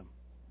didn't believe Him.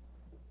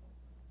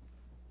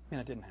 And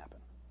it didn't happen.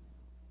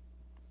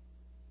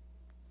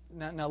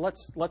 Now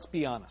let's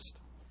be honest.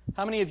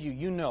 How many of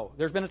you know,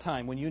 there's been a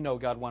time when you know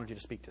God wanted you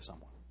to speak to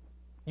someone?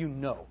 You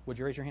know. Would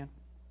you raise your hand?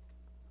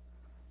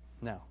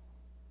 Now,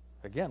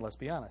 again, let's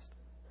be honest.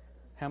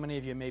 How many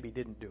of you maybe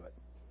didn't do it?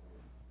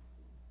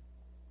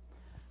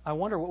 I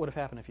wonder what would have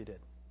happened if you did.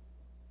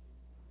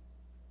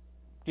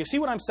 Do you see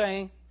what I'm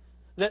saying?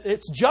 That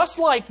it's just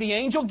like the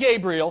angel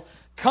Gabriel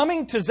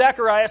coming to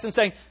Zacharias and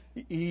saying,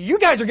 you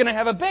guys are going to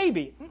have a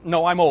baby.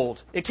 No, I'm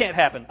old. It can't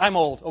happen. I'm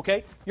old,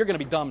 okay? You're going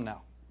to be dumb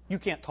now. You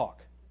can't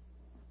talk.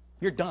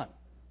 You're done.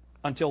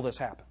 until this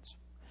happens.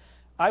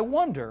 I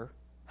wonder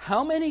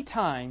how many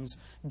times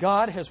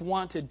God has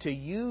wanted to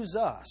use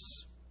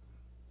us,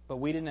 but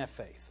we didn't have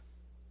faith.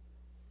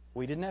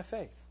 We didn't have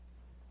faith.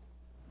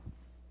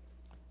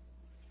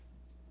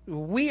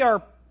 We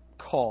are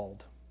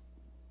called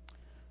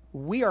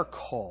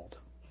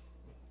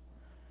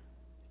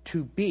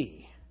to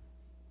be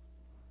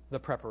the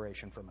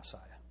preparation for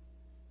Messiah.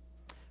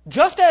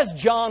 Just as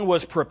John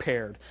was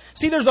prepared.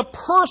 See, there's a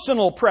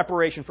personal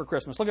preparation for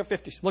Christmas. Look at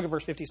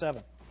verse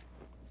 57.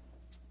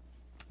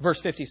 Verse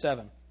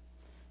 57.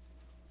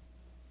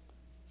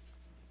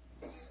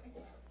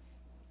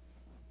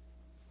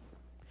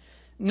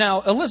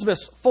 Now,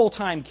 Elizabeth's full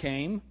time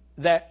came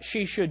that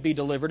she should be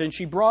delivered, and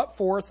she brought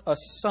forth a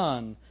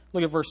son.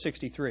 Look at verse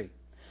 63.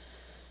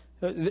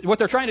 What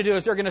they're trying to do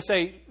is they're going to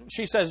say,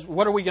 she says,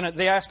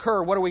 they ask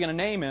her, what are we going to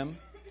name him?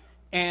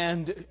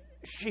 And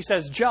she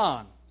says,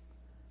 John.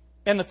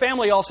 And the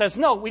family all says,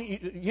 no,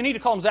 you need to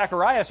call him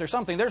Zacharias or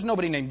something. There's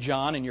nobody named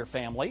John in your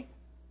family.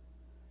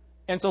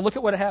 And so look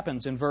at what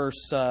happens in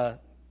verse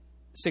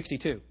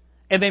 62.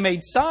 And they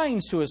made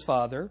signs to his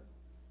father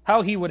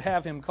how he would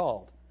have him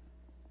called.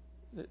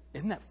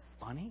 Isn't that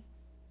funny?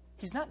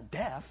 He's not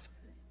deaf.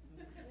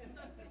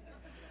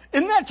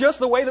 Isn't that just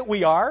the way that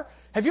we are?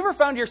 Have you ever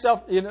found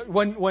yourself,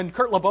 when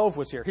Kurt LeBove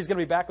was here, he's going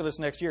to be back with us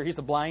next year. He's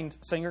the blind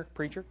singer,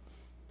 preacher.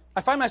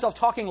 I find myself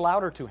talking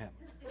louder to him.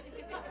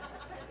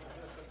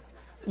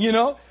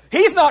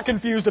 He's not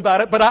confused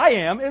about it, but I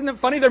am. Isn't it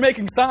funny? They're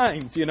making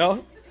signs,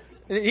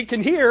 He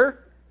can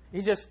hear,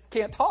 he just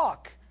can't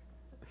talk.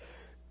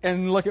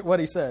 And look at what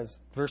he says,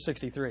 verse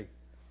 63.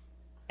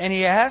 And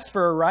he asked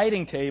for a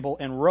writing table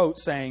and wrote,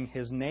 saying,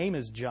 his name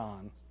is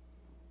John.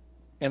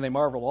 And they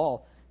marveled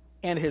all.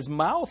 And his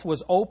mouth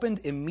was opened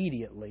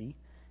immediately,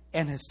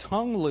 and his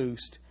tongue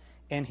loosed,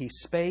 and he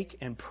spake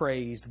and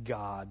praised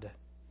God.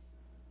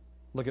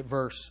 Look at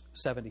verse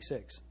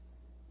 76.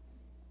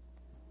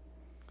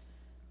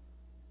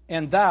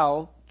 And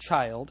thou,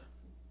 child,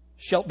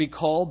 shalt be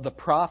called the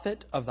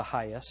prophet of the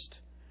highest,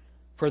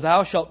 for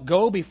thou shalt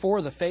go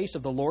before the face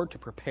of the Lord to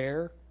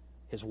prepare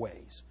his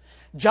ways.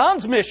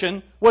 John's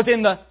mission was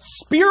in the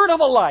spirit of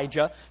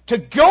Elijah to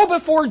go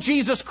before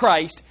Jesus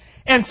Christ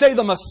and say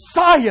the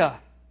Messiah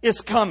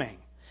is coming.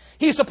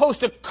 He's supposed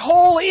to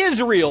call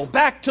Israel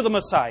back to the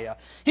Messiah.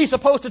 He's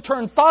supposed to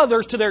turn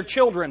fathers to their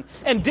children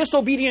and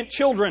disobedient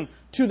children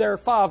to their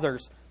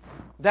fathers.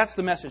 That's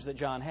the message that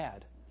John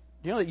had.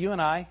 Do you know that you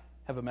and I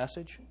have a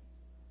message?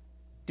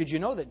 Did you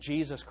know that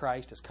Jesus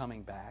Christ is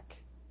coming back?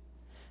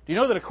 Do you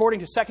know that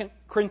according to 2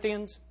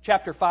 Corinthians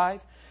chapter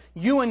 5,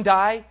 you and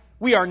I,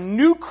 we are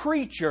new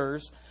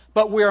creatures,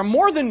 but we are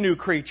more than new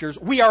creatures.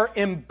 We are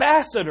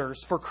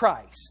ambassadors for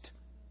Christ.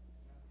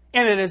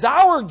 And it is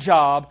our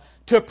job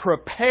to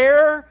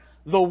prepare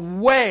the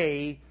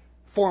way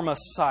for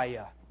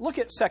Messiah. Look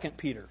at 2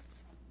 Peter.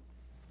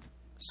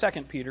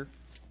 2 Peter.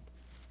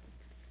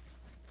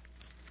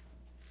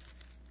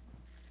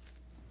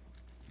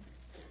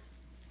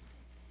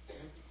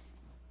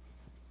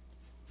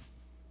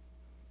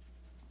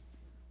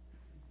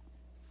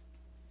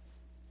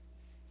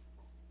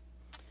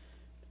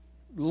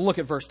 Look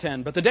at verse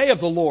 10. But the day of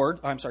the Lord,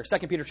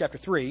 2 Peter chapter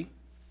 3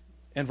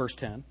 and verse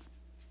 10.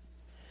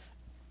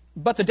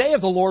 But the day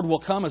of the Lord will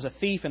come as a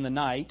thief in the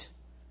night,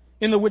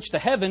 in the which the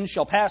heavens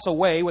shall pass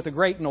away with a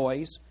great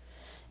noise,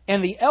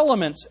 and the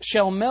elements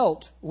shall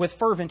melt with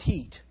fervent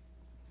heat.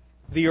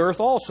 The earth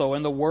also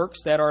and the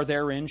works that are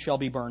therein shall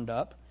be burned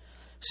up.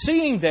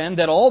 Seeing then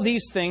that all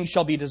these things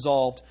shall be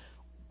dissolved,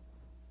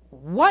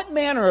 what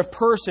manner of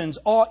persons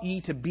ought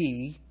ye to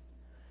be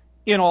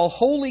in all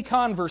holy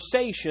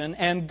conversation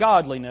and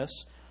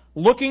godliness,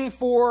 looking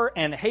for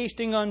and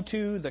hasting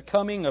unto the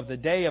coming of the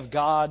day of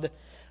God,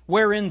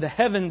 wherein the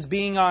heavens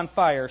being on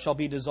fire shall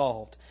be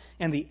dissolved,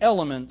 and the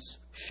elements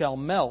shall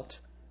melt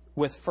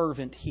with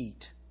fervent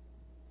heat.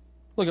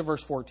 Look at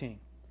verse 14.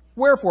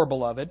 Wherefore,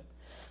 beloved,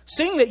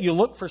 seeing that you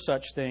look for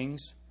such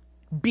things,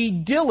 be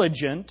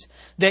diligent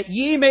that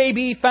ye may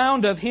be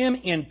found of him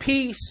in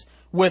peace,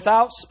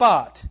 without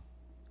spot,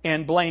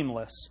 and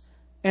blameless,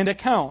 and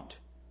account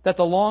that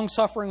the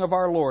long-suffering of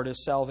our Lord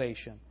is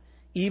salvation,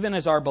 even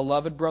as our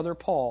beloved brother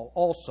Paul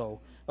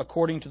also,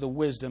 according to the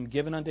wisdom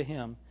given unto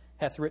him,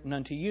 hath written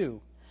unto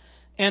you,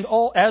 and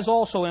as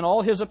also in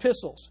all his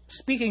epistles,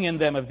 speaking in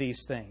them of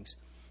these things,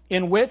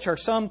 in which are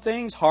some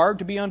things hard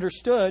to be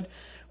understood,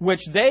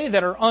 which they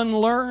that are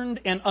unlearned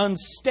and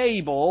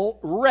unstable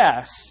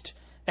wrest,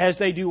 as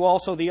they do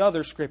also the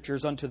other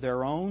Scriptures, unto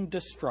their own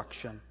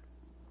destruction.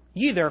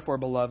 Ye therefore,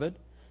 beloved,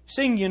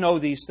 seeing ye know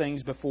these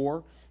things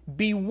before,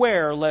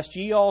 beware lest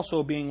ye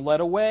also, being led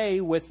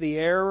away with the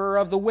error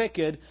of the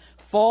wicked,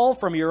 fall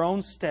from your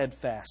own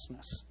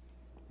steadfastness,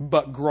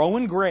 but grow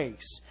in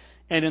grace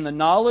and in the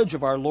knowledge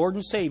of our Lord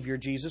and Savior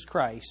Jesus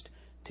Christ.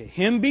 To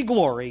him be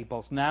glory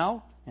both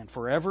now and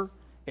forever.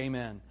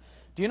 Amen.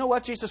 Do you know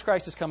what? Jesus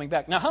Christ is coming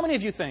back. Now, how many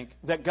of you think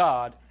that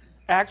God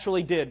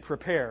actually did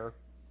prepare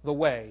the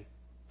way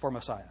for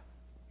Messiah?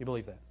 You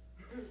believe that?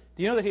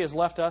 Do you know that he has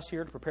left us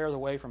here to prepare the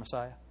way for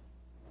Messiah?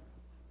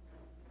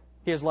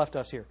 He has left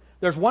us here.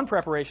 There's one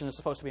preparation that's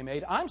supposed to be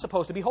made. I'm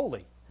supposed to be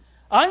holy.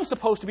 I'm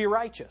supposed to be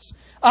righteous.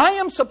 I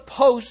am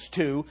supposed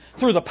to,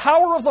 through the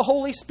power of the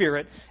Holy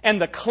Spirit and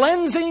the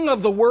cleansing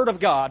of the Word of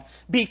God,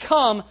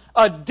 become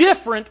a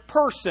different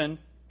person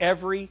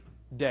every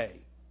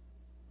day.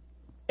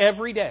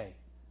 Every day.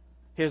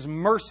 His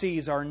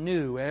mercies are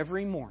new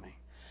every morning.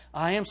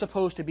 I am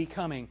supposed to be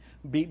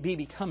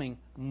becoming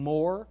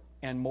more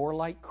and more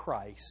like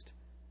Christ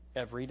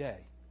every day.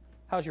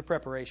 How's your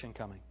preparation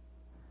coming?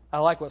 I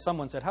like what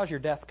someone said. How's your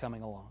death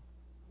coming along?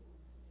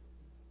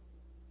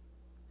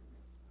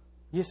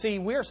 You see,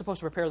 we are supposed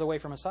to prepare the way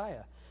for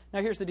Messiah.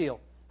 Now, here's the deal.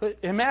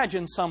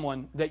 Imagine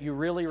someone that you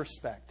really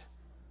respect.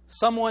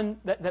 Someone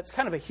that's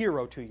kind of a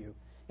hero to you.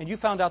 And you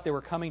found out they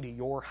were coming to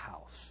your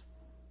house.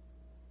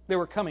 They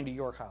were coming to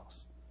your house.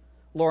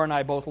 Laura and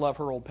I both love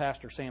her old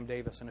pastor, Sam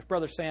Davis. And if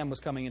Brother Sam was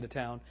coming into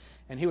town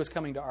and he was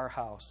coming to our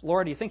house,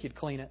 Laura, do you think you'd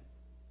clean it?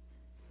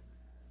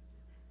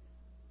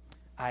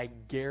 I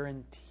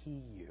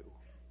guarantee you,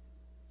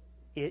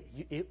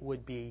 it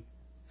would be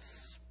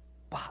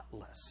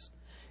spotless.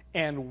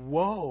 And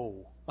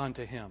woe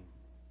unto him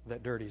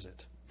that dirties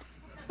it.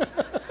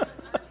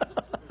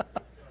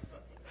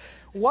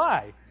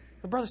 Why?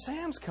 But Brother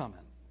Sam's coming.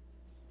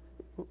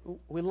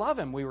 We love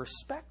him. We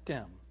respect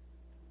him.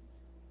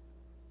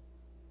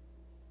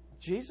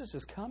 Jesus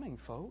is coming,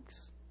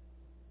 folks.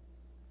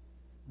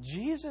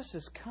 Jesus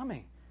is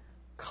coming.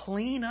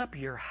 Clean up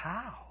your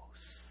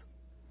house.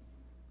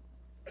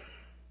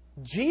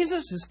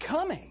 Jesus is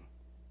coming.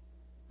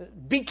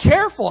 Be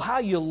careful how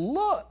you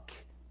look.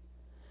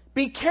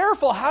 Be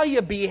careful how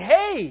you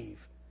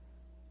behave.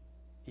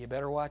 You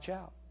better watch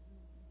out.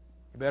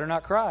 You better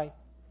not cry.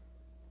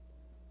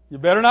 You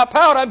better not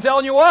pout. I'm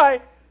telling you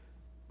why.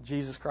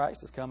 Jesus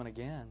Christ is coming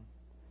again.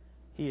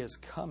 He is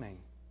coming.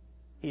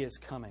 He is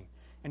coming.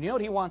 And you know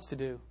what He wants to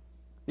do?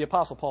 The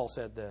Apostle Paul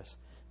said this.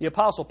 The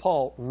Apostle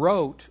Paul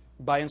wrote,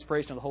 by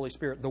inspiration of the Holy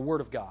Spirit, the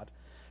Word of God,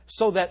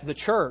 so that the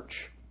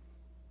church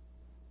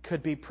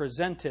could be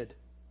presented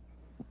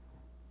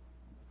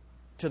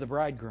to the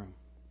bridegroom,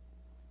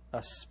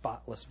 a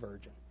spotless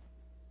virgin,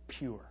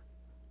 pure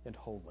and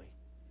holy.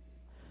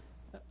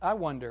 I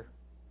wonder,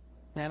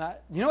 man,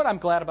 you know what I'm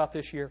glad about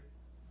this year?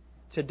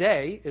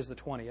 Today is the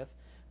 20th.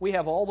 We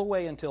have all the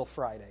way until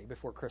Friday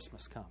before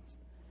Christmas comes.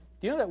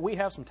 Do you know that we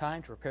have some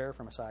time to prepare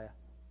for Messiah?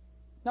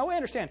 Now we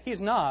understand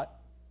He's not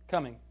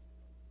coming.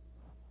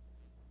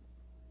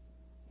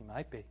 He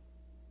might be.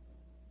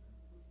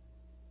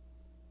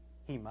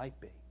 He might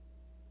be.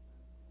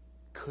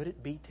 Could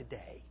it be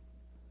today?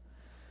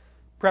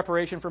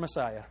 Preparation for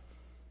Messiah.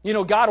 You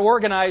know, God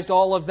organized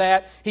all of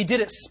that. He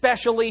did it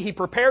specially. He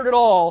prepared it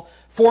all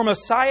for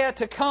Messiah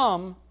to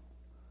come.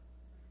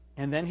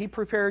 And then He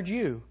prepared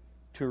you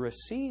to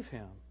receive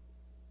Him.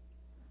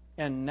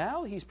 And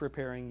now He's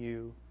preparing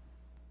you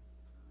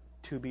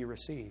to be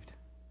received.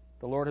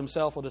 The Lord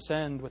Himself will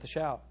descend with a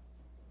shout,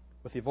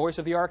 with the voice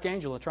of the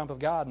archangel and the trump of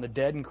God, and the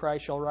dead in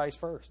Christ shall rise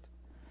first.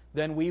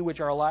 Then we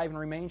which are alive and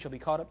remain shall be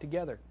caught up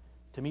together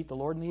to meet the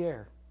Lord in the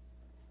air.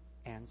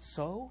 And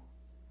so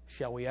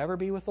shall we ever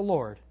be with the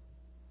Lord.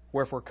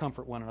 Wherefore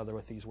comfort one another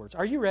with these words.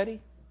 Are you ready?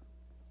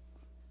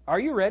 Are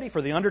you ready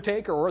for the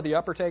undertaker or the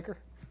upper taker?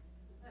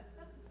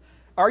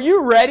 Are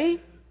you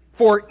ready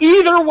for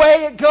either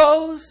way it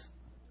goes?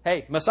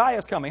 Hey,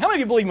 Messiah's coming. How many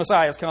of you believe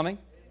Messiah's coming?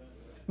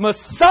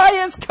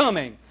 Messiah's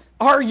coming.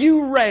 Are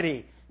you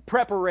ready?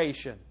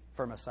 Preparation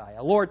for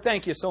Messiah. Lord,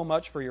 thank you so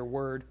much for your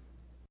word.